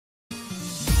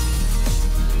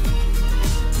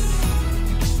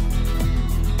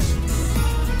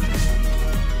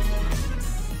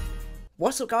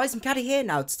What's up guys, macadii here.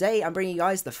 Now today I'm bringing you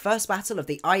guys the first battle of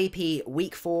the IEP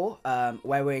week 4,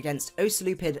 where we're against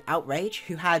Ocelupid Outrage,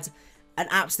 who had an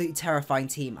absolutely terrifying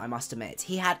team, I must admit.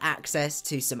 He had access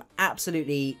to some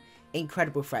absolutely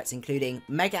incredible threats, including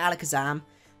Mega Alakazam,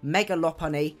 Mega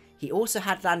Lopunny. He also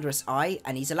had Landorus I,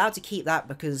 and he's allowed to keep that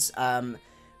because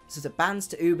sort of bans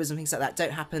to Ubers and things like that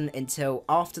don't happen until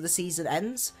after the season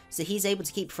ends, so he's able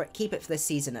to keep it for this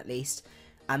season at least.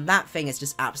 And that thing is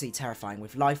just absolutely terrifying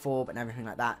with Life Orb and everything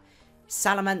like that.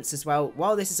 Salamence as well.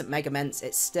 While this isn't Megaments,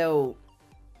 it's still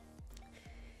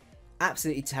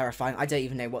absolutely terrifying. I don't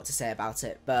even know what to say about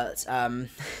it. But the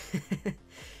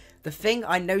thing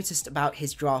I noticed about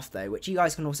his draft, though, which you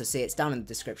guys can also see, it's down in the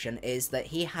description, is that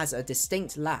he has a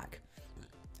distinct lack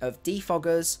of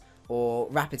defoggers or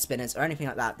rapid spinners or anything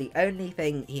like that. The only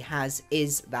thing he has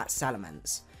is that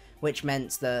Salamence, which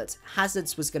meant that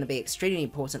Hazards was going to be extremely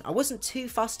important. I wasn't too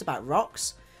fussed about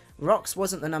Rocks. Rocks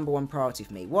wasn't the #1 priority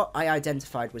for me. What I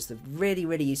identified was the really,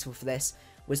 really useful for this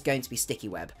was going to be Sticky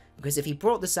Web. Because if he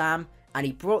brought the Zam and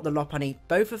he brought the Lopunny,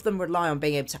 both of them rely on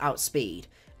being able to outspeed.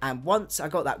 And once I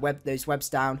got those webs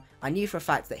down, I knew for a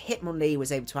fact that Hitmonlee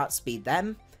was able to outspeed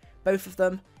them, both of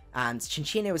them. And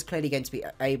Chinchino was clearly going to be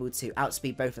able to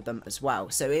outspeed both of them as well.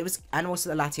 So it was, and also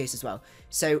the Latios as well.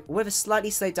 So with a slightly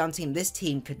slowed down team, this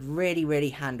team could really,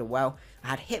 really handle well.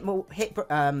 I had Wall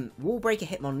Breaker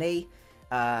Hitmonlee,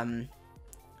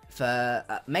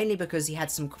 mainly because he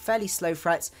had some fairly slow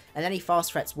threats, and any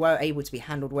fast threats were able to be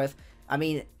handled with. I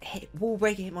mean, Wall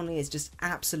Breaker Hitmonlee is just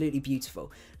absolutely beautiful.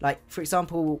 Like, for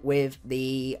example, with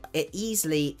it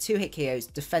easily 2-hit KOs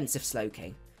defensive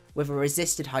Slowking with a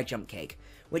resisted high jump kick,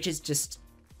 which is just,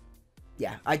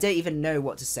 yeah, I don't even know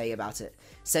what to say about it.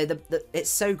 So it's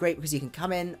so great because you can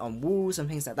come in on walls and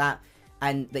things like that,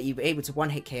 and that you're able to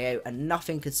 1-hit KO and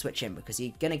nothing could switch in because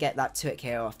you're going to get that 2-hit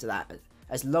KO after that,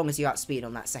 as long as you outspeed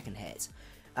on that second hit.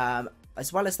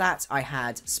 As well as that, I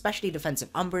had specially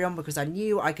defensive Umbreon because I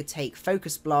knew I could take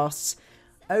Focus Blasts.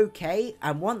 Okay,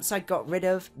 and once I got rid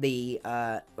of the,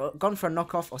 gone for a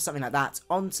knockoff or something like that,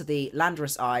 onto the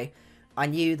Landorus I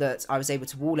knew that I was able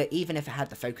to wall it even if it had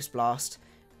the Focus Blast.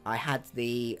 I had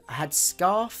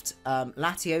Scarfed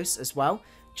Latios as well,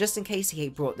 just in case he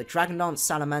brought the Dragon Dance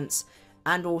Salamence,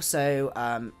 and also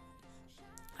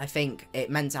I think it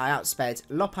meant I outsped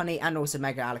Lopunny and also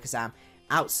Mega Alakazam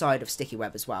outside of Sticky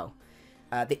Web as well.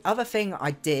 The other thing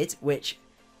I did, which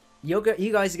you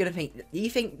guys are going to think, you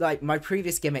think like my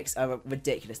previous gimmicks are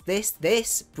ridiculous.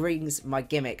 This brings my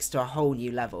gimmicks to a whole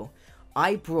new level.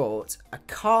 I brought a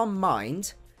Calm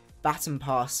Mind Baton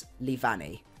Pass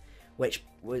Leavanny, which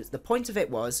was, the point of it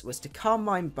was to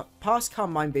pass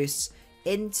Calm Mind boosts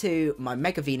into my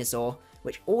Mega Venusaur,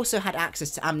 which also had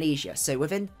access to Amnesia. So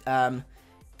within,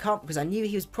 because I knew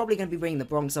he was probably going to be bringing the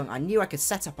Bronzong, I knew I could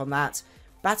set up on that,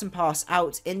 Baton Pass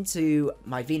out into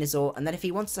my Venusaur, and then if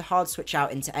he wanted to hard switch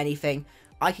out into anything,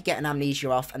 I could get an Amnesia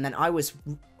off, and then I was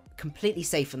completely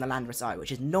safe from the Landorus I,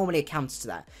 which is normally a counter to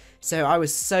that. So I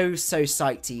was so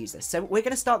psyched to use this. So we're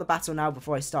going to start the battle now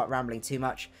before I start rambling too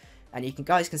much, and you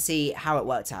guys can see how it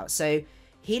worked out. So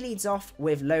he leads off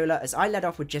with Lola, as I led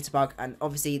off with Jitterbug, and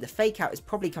obviously the fake out is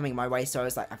probably coming my way, so I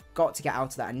was like, I've got to get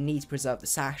out of that. I need to preserve the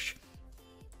sash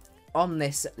on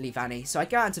this Leavanny. So I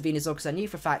go out into Venusaur because I knew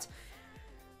for a fact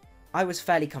I was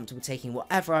fairly comfortable taking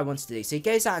whatever I wanted to do. So he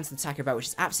goes out into the Taco Bell, which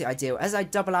is absolutely ideal, as I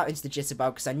double out into the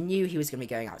Jitterbug because I knew he was going to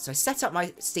be going out. So I set up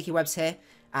my Sticky Webs here,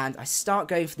 and I start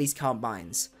going for these Calm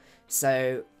Minds.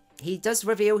 So he does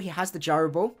reveal he has the Gyro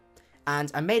Ball,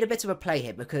 and I made a bit of a play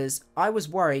here because I was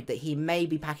worried that he may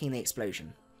be packing the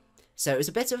Explosion. So it was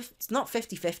a bit of, it's not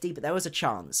 50-50, but there was a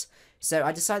chance. So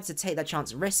I decided to take that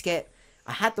chance and risk it.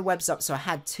 I had the webs up, so I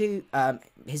had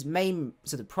his main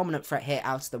sort of prominent threat here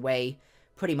out of the way,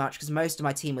 pretty much, because most of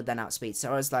my team would then outspeed.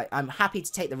 So I was like, I'm happy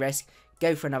to take the risk,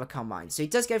 go for another Calm Mind. So he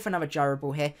does go for another Gyro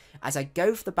Ball here, as I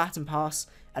go for the Baton Pass,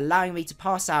 allowing me to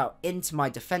pass out into my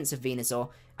defensive Venusaur,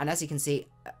 and as you can see,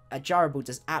 a Gyro Ball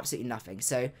does absolutely nothing.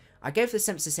 So I go for the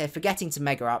Synthesis here, forgetting to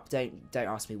Mega Up, don't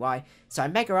ask me why. So I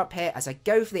Mega Up here, as I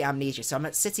go for the Amnesia, so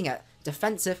I'm sitting at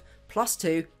defensive,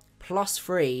 +2,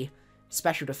 +3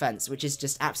 special defense, which is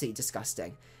just absolutely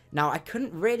disgusting. Now, I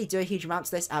couldn't really do a huge amount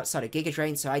to this outside of Giga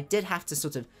Drain, so I did have to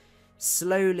sort of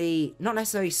slowly, not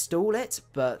necessarily stall it,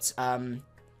 but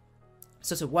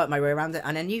sort of work my way around it.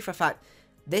 And I knew for a fact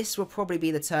this will probably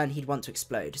be the turn he'd want to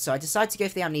explode. So I decided to go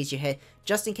for the Amnesia here,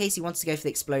 just in case he wants to go for the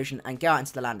Explosion and go out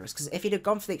into the Landorus. Because if he'd have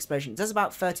gone for the Explosion, it does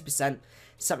about 30%,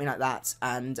 something like that.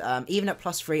 And even at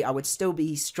 +3, I would still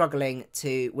be struggling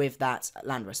with that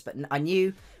Landorus. But I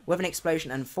knew with an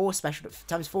explosion and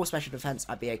times 4 special defense,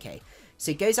 I'd be okay.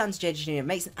 So he goes out into JJ Jr.,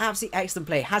 makes an absolutely excellent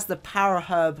play, has the Power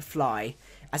Herb fly.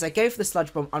 As I go for the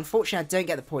Sludge Bomb, unfortunately I don't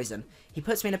get the poison. He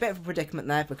puts me in a bit of a predicament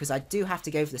there because I do have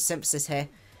to go for the Synthesis here,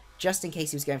 just in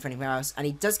case he was going for anything else. And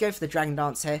he does go for the Dragon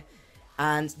Dance here.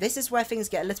 And this is where things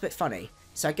get a little bit funny.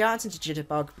 So I go out into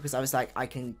Jitterbug because I was like, I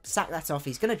can sack that off.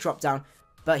 He's going to drop down,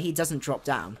 but he doesn't drop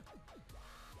down.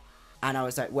 And I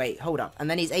was like, wait, hold up. And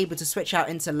then he's able to switch out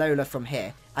into Lola from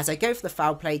here. As I go for the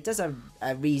Foul Play, does a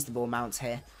reasonable amount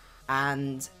here.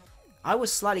 And I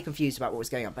was slightly confused about what was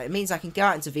going on. But it means I can go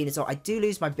out into Venusaur. I do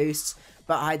lose my boosts,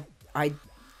 but I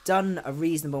done a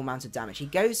reasonable amount of damage. He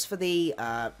goes for the,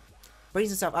 brings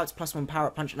himself up to +1 Power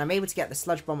Up Punch. And I'm able to get the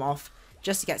Sludge Bomb off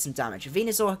just to get some damage.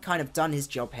 Venusaur had kind of done his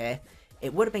job here.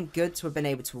 It would have been good to have been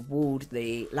able to ward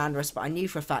the Landorus, but I knew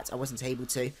for a fact I wasn't able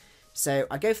to. So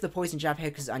I go for the Poison Jab here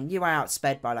because I knew I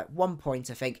outsped by like 1 point,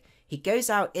 I think. He goes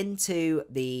out into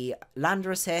the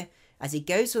Landorus here as he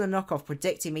goes for the knockoff,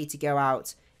 predicting me to go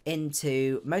out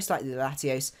into most likely the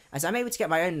Latios, as I'm able to get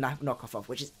my own knockoff off,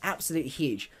 which is absolutely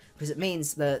huge because it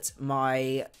means that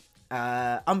my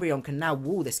Umbreon can now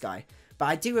wall this guy. But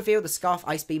I do reveal the Scarf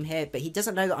Ice Beam here, but he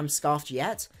doesn't know that I'm Scarfed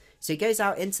yet. So he goes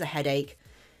out into the Headache,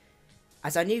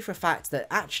 as I knew for a fact that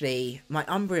actually my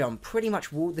Umbreon pretty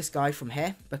much walled this guy from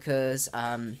here because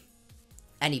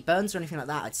any burns or anything like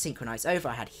that I'd synchronize over.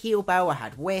 I had Heal Bell, I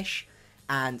had Wish,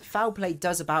 and Foul Play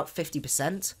does about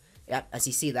 50%, yep, as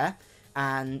you see there.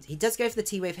 And he does go for the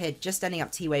T-Wave here, just ending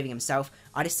up T-Waving himself.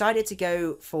 I decided to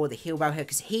go for the Heal Bell here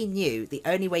because he knew the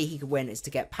only way he could win is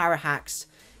to get Power Haxed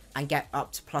and get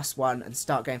up to +1 and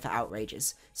start going for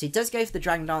Outrages. So he does go for the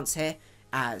Dragon Dance here,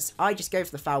 as I just go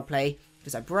for the Foul Play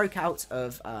because I broke out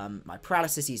of my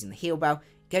paralysis using the Heal Bell.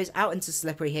 Goes out into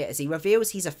Slippery here as he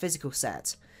reveals he's a physical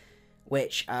set,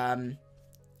 which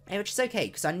is okay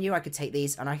because I knew I could take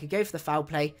these and I could go for the Foul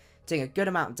Play, doing a good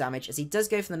amount of damage as he does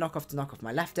go for the knockoff to knock off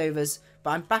my leftovers,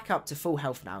 but I'm back up to full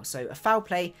health now, so a Foul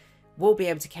Play will be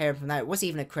able to carry him from there. It was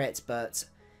even a crit, but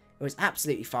it was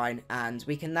absolutely fine, and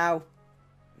we can now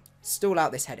stall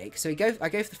out this Headache. So I go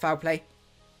for the Foul Play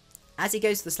as he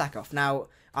goes to the Slack Off. Now,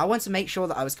 I want to make sure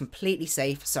that I was completely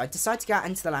safe, so I decided to go out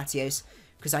into the Latios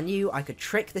because I knew I could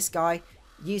trick this guy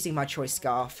using my Choice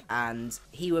Scarf and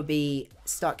he would be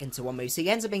stuck into one move. So he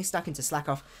ends up being stuck into Slack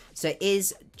Off, so it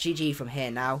is GG from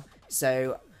here now.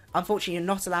 So unfortunately you're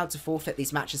not allowed to forfeit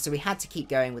these matches, so we had to keep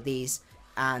going with these,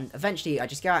 and eventually I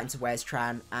just go out into Where's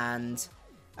Tran and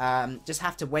just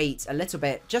have to wait a little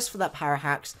bit just for that Power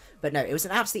Hacks. But no, it was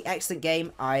an absolutely excellent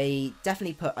game. I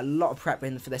definitely put a lot of prep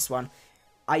in for this one.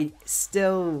 I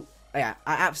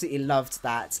absolutely loved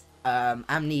that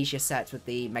Amnesia set with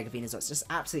the Mega Venusaur. It's just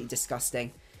absolutely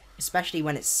disgusting, especially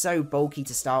when it's so bulky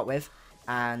to start with.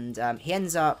 And he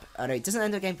ends up, oh no, he doesn't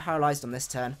end up getting paralyzed on this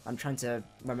turn. I'm trying to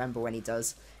remember when he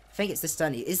does. I think it's this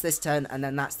turn. It is this turn, and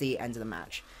then that's the end of the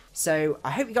match. So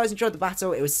I hope you guys enjoyed the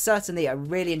battle. It was certainly a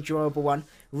really enjoyable one.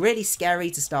 Really scary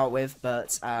to start with,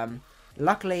 but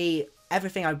luckily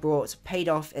everything I brought paid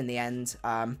off in the end.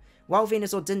 While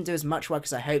Venusaur didn't do as much work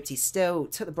as I hoped, he still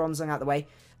took the Bronzong out of the way,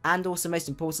 and also, most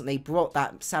importantly, brought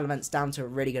that Salamence down to a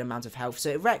really good amount of health. So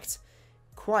it wrecked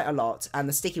quite a lot, and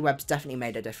the Sticky Webs definitely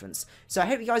made a difference. So I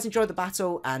hope you guys enjoyed the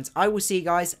battle, and I will see you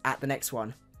guys at the next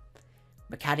one.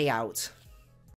 Macadii out.